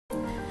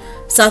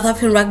South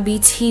African rugby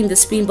team, the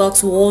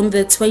Springboks, won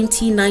the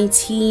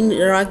 2019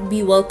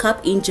 Rugby World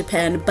Cup in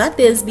Japan, but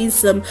there's been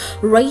some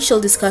racial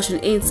discussion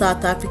in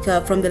South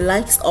Africa from the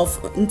likes of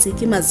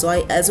Ntsiki and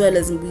Ndlozi as well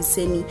as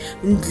Ntsiki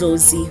and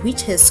Ndlozi,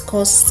 which has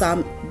caused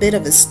some bit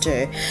of a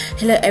stir.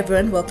 Hello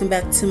everyone, welcome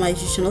back to my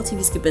YouTube channel,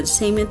 TV Scoop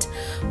Entertainment,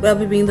 where I'll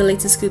be bringing the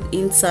latest scoop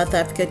in South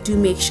Africa. Do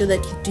make sure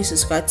that you do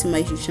subscribe to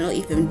my YouTube channel if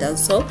you haven't done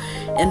so,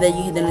 and that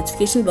you hit the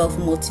notification bell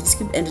for more TV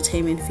Scoop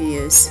Entertainment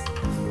videos.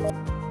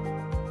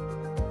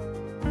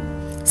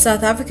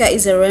 South Africa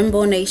is a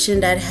rainbow nation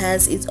that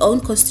has its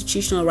own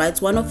constitutional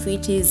rights, one of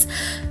which is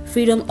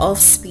freedom of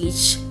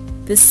speech.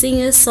 The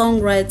singer,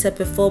 songwriter,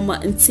 performer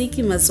Ntsiki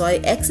and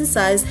Ndlozi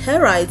exercised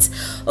her rights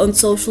on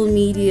social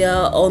media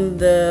on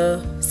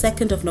the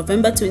 2nd of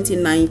November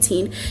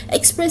 2019,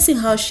 expressing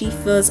how she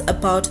feels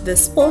about the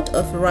sport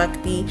of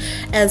rugby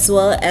as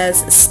well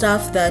as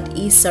stuff that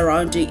is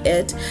surrounding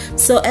it.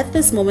 So at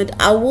this moment,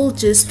 I will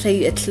just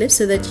play a clip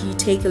so that you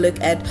take a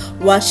look at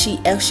what she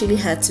actually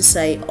had to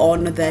say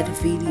on that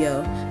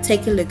video.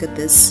 Take a look at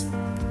this.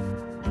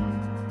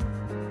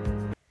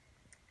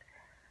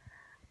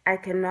 I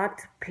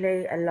cannot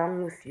play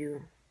along with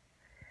you.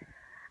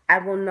 I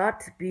will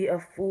not be a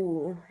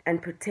fool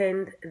and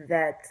pretend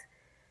that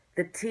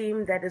the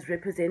team that is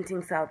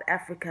representing South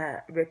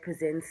Africa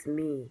represents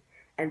me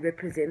and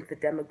represents the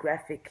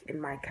demographic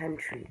in my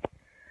country.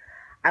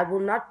 I will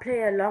not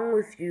play along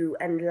with you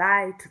and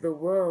lie to the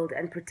world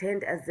and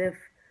pretend as if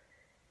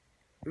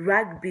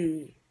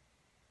rugby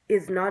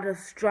is not a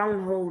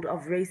stronghold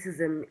of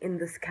racism in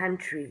this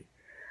country.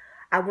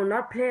 I will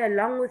not play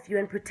along with you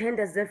and pretend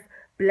as if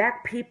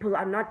Black people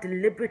are not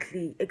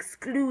deliberately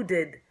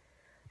excluded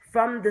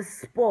from the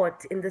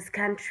sport in this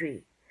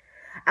country.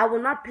 I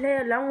will not play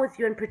along with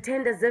you and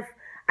pretend as if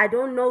I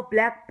don't know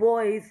Black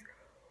boys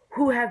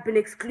who have been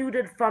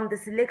excluded from the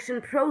selection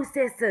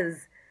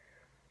processes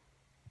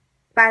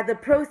by the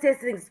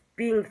processes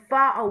being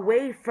far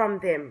away from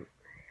them,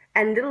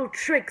 and little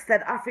tricks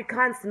that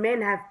Afrikaans men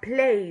have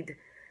played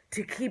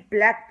to keep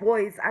Black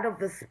boys out of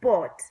the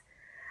sport.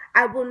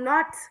 I will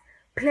not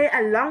play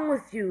along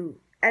with you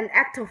and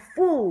act a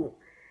fool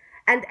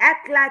and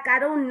act like I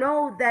don't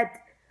know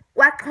that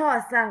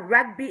Xhosa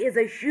rugby is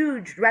a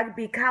huge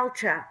rugby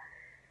culture,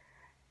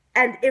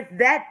 and if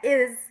that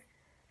is,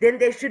 then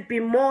there should be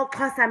more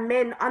Xhosa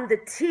men on the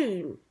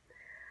team.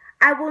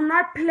 I will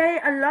not play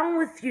along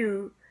with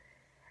you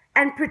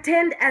and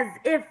pretend as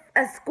if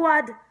a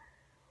squad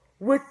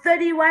with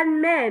 31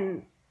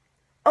 men,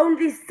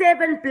 only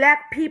 7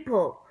 Black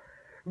people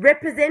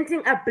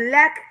representing a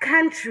Black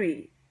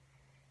country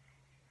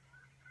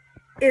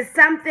is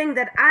something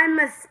that I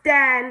must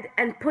stand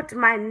and put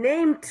my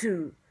name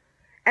to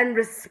and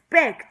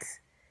respect.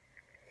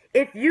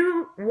 If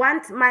you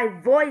want my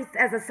voice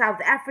as a South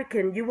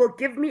African, you will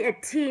give me a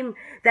team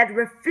that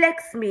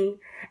reflects me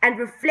and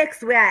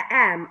reflects where I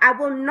am. I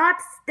will not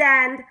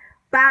stand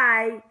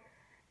by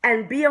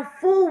and be a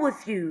fool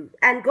with you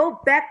and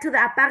go back to the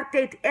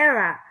apartheid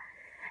era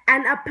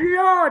and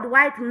applaud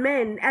white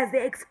men as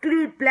they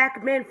exclude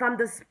Black men from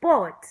the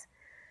sport.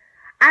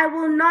 I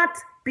will not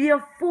be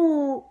a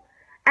fool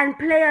and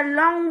play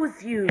along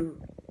with you.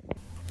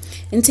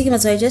 Ntsiki and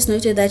Ndlozi just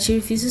noted that she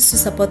refuses to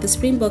support the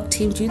Springbok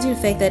team due to the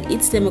fact that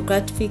its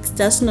demographics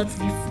does not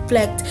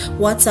reflect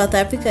what South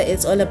Africa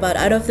is all about.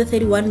 Out of the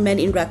 31 men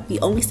in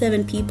rugby, only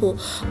 7 people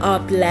are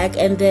Black,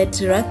 and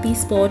that rugby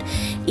sport,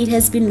 it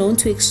has been known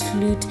to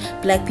exclude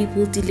Black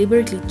people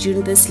deliberately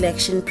during the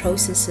selection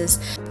processes,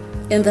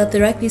 and that the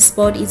rugby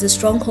sport is a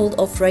stronghold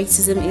of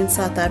racism in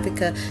South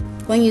Africa.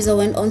 One user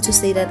went on to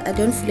say that I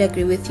don't fully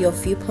agree with your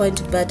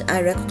viewpoint, but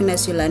I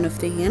recognize your line of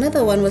thinking.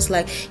 Another one was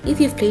like,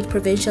 if you've played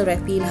provincial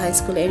rugby in high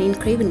school and in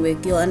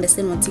Cravenwork, you'll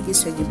understand what Ntsiki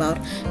is talking about.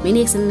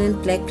 Many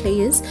excellent Black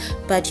players,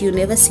 but you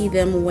never see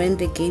them when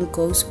the game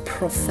goes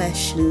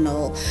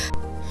professional.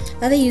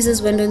 Other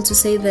users went on to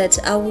say that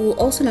I will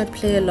also not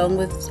play along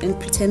with and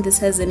pretend this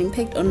has an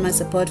impact on my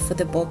support for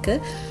the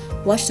Bokke.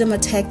 Watch them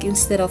attack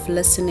instead of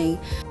listening.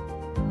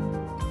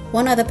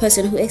 One other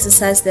person who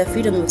exercised their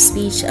freedom of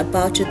speech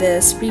about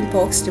the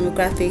Springboks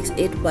demographics,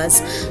 it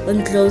was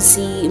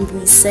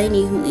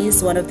Ndlozi, who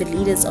is one of the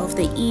leaders of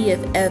the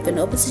EFF, an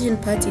opposition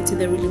party to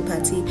the ruling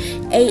party,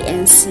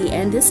 ANC,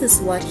 and this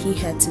is what he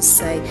had to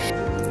say.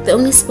 The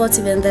only sports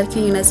event that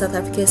can unite South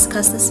Africa is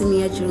Caster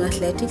Semenya during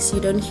athletics. You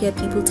don't hear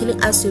people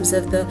telling us to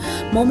observe the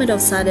moment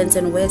of silence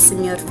and wear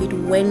Semenya outfit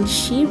when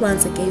she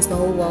runs against the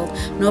whole world.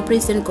 No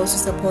president goes to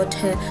support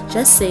her,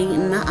 just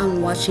saying, "Now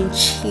I'm watching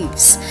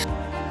Chiefs."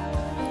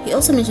 He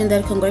also mentioned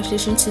that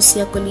congratulations to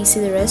Siya Kolisi.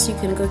 The rest you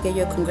can go get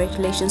your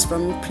congratulations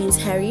from Prince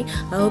Harry.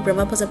 I hope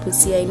Ramaphosa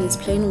puts Siya in his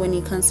plane when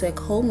he comes back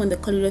home. When the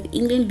Commonwealth of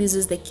England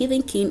loses, the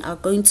Kevin King are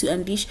going to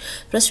unleash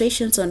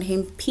frustrations on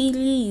him.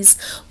 Please,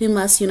 we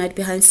must unite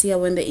behind Siya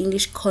when the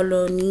English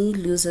colony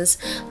loses.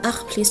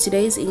 Please,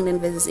 today is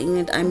England versus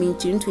England. I mean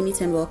June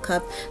 2010 World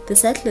Cup. The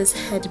settlers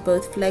had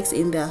both flags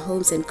in their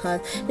homes and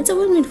cars. It's a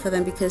win-win for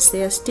them because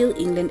they are still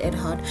England at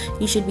heart.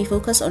 You should be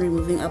focused on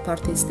removing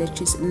apartheid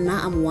statues.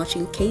 Now I'm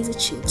watching Kaizer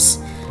Chiefs.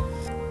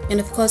 And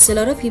of course, a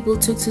lot of people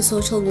took to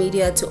social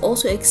media to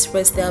also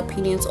express their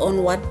opinions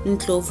on what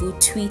Ndlovu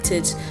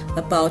tweeted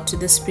about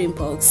the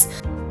Springboks.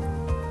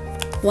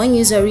 One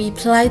user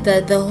replied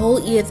that the whole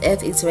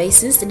EFF is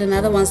racist, and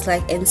another one's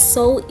like, and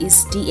so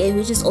is DA,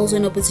 which is also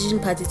an opposition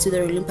party to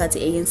the ruling party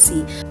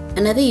ANC.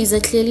 Another user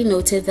clearly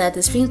noted that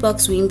the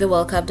Springboks winning the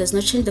World Cup does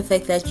not change the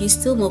fact that you're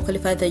still more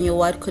qualified than your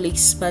white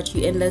colleagues, but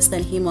you earn less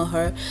than him or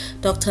her.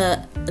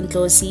 Dr.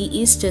 Ndlozi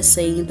is just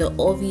saying the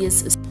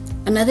obvious.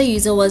 Another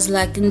user was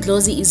like,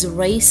 Ndlozi is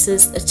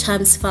racist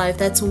times 5.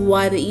 That's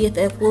why the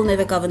EFF will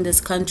never govern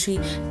this country.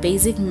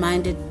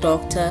 Basic-minded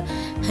doctor.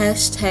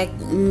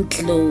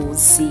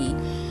 #Ndlozi.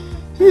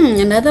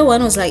 Another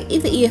one was like,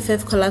 if the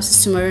EFF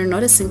collapses tomorrow,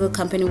 not a single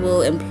company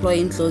will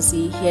employ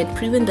Ndlozi. He had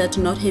proven that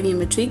not having a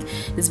matric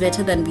is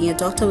better than being a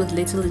doctor with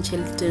little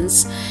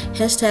intelligence.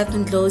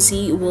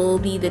 #Ndlozi will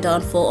be the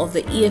downfall of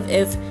the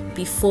EFF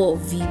before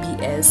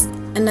VBS.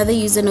 Another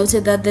user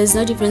noted that there's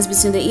no difference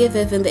between the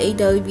EFF and the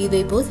AWB.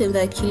 They both think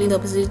that killing the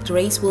opposite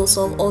race will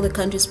solve all the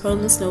country's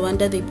problems. No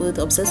wonder they both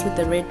obsessed with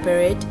the red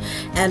beret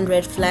and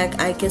red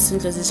flag. I guess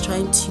Ndlozi is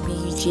trying to be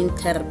Eugene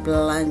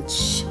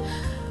Terblanche.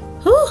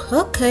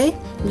 Okay.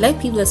 Black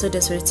people are so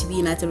desperate to be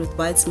united with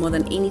whites more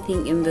than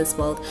anything in this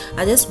world.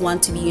 I just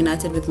want to be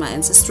united with my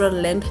ancestral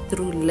land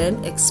through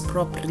land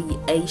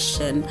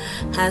expropriation.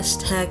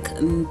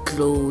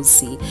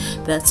 #Ndlozi.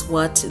 That's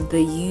what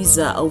the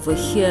user over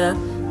here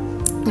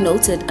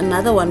noted.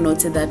 Another one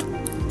noted that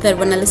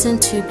when I listen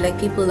to black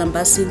people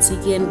lambasting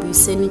Ntsiki and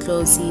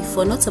Ndlozi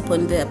for not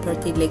supporting the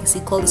apartheid legacy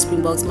called the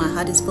Springboks, my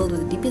heart is filled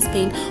with the deepest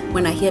pain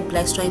when I hear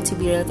blacks trying to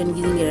be relevant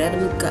using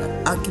irrelevant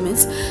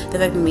arguments. The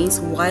fact remains,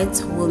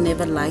 whites will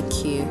never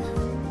like you.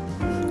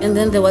 And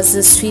then there was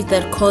this tweet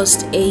that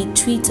caused a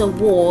Twitter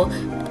war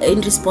in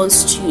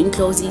response to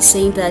Ndlozi,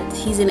 saying that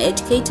he's an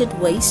educated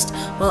waste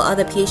while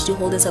other PhD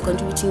holders are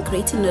contributing,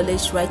 creating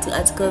knowledge, writing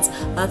articles.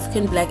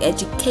 African black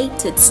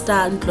educated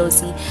star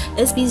Ndlozi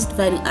is busy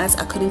dividing us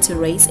according to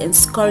race and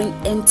scoring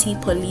empty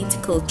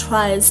political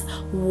trials.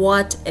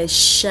 What a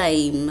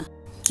shame.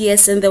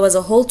 Yes, and there was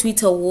a whole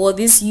Twitter war.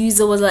 This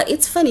user was like,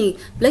 it's funny,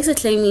 blacks are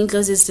claiming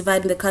Ndlozi is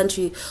dividing the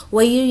country.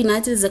 Were you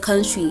united as a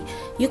country?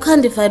 You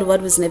can't divide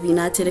what was never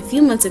united. A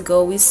few months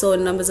ago, we saw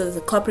numbers of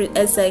the corporate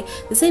essay.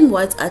 The same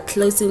whites are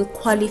closing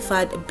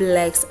qualified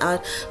blacks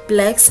out.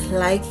 Blacks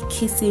like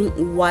kissing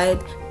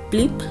white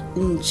bleep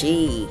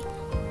nj.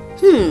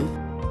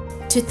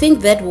 To think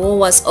that war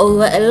was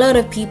over, a lot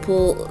of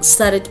people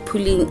started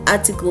pulling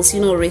articles,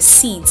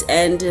 receipts,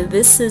 and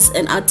this is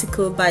an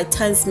article by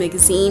Times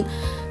Magazine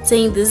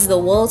saying this is the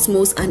world's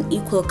most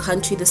unequal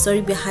country. The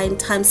story behind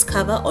Times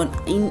cover on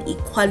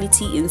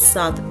inequality in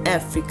South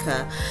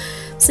Africa.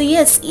 So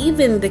yes,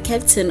 even the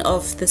captain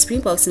of the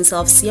Springboks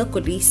himself, Siya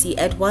Kolisi,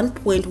 at one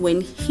point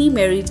when he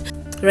married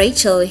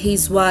Rachel,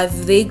 his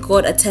wife, they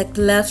got attacked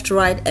left,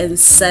 right and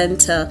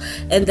center,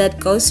 and that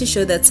goes to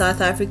show that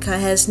South Africa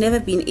has never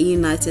been a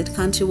united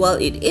country. Well,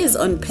 it is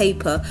on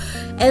paper.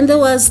 And there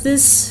was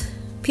this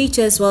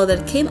picture as well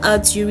that came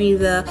out during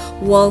the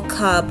World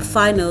Cup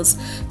finals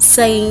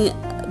saying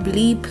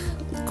bleep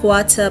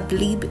quarter,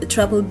 bleep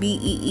triple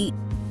BEE,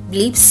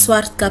 bleep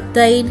swart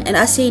kaptein, and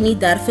as jy nie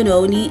daarvan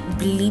hou nie,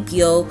 bleep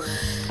jou.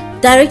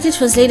 Directly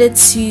translated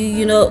to,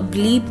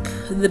 bleep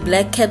the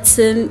black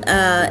captain,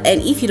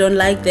 and if you don't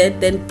like that,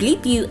 then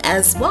bleep you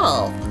as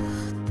well.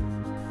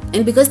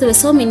 And because there were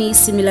so many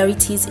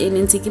similarities in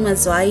Ntsiki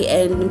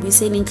and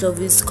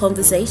Ndlovu's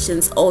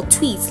conversations or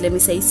tweets, let me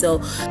say so,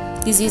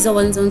 this user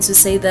went on to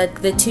say that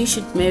the two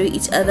should marry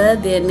each other.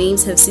 Their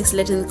names have 6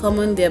 letters in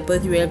common. They are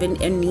both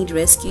relevant and need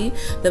rescue.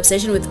 The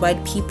obsession with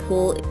white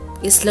people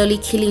is slowly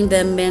killing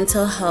their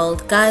mental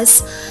health.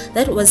 Guys,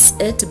 that was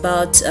it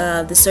about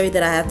the story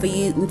that I have for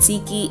you.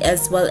 Ntsiki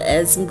as well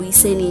as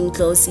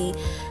Ndlozi,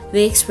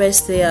 they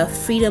expressed their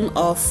freedom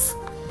of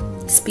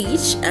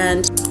speech.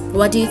 And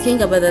what do you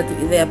think about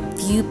their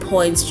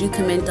viewpoints? Do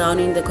comment down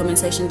in the comment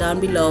section down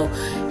below.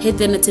 Hit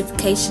the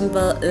notification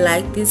bell,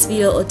 like this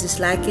video or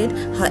dislike it,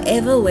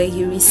 however way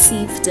you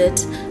received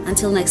it.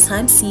 Until next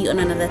time, see you on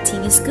another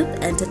TV Scoop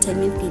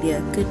entertainment video.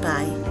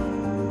 Goodbye.